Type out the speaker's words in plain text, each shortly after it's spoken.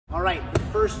All right, the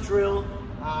first drill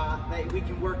that we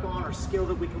can work on, or skill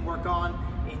that we can work on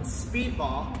in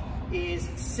Speedball, is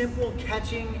simple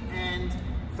catching and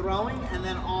throwing, and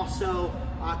then also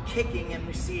kicking and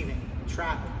receiving,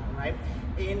 trapping, all right?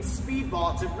 In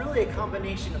Speedball, it's really a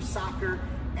combination of soccer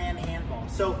and handball.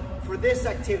 So for this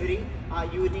activity,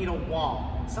 you would need a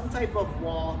wall, some type of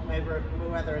wall, maybe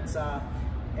whether it's a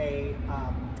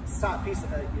piece of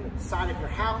the side of your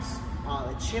house,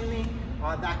 a chimney,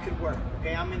 that could work.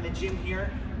 Okay, I'm in the gym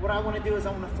here. What I want to do is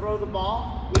I want to throw the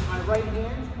ball with my right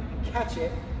hand and catch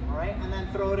it, all right, and then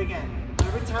throw it again.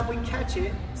 Every time we catch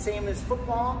it, same as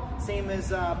football, same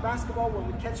as basketball,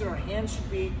 when we catch it, our hands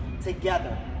should be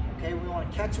together. Okay, we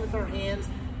want to catch with our hands,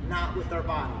 not with our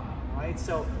body. All right,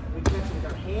 so we catch it with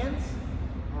our hands,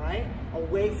 all right,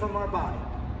 away from our body.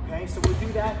 Okay, so we'll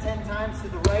do that 10 times to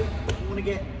the right. If you want to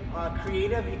get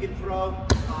creative, you can throw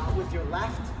with your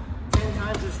left 10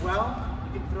 times as well.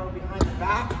 You can throw behind the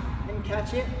back and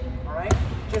catch it, all right?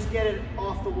 Just get it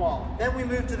off the wall. Then we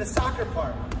move to the soccer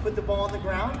part. Put the ball on the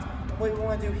ground. And what we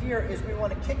want to do here is we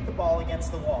want to kick the ball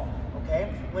against the wall,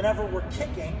 okay? Whenever we're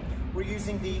kicking, we're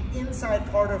using the inside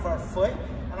part of our foot,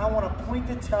 and I want to point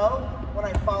the toe when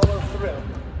I follow through,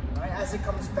 all right? As it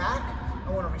comes back,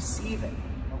 I want to receive it,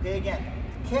 okay? Again,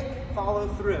 kick, follow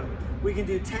through. We can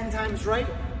do 10 times right,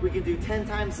 we can do 10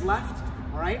 times left,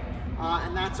 all right?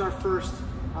 And that's our first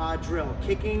drill,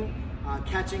 kicking,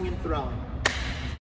 catching, and throwing.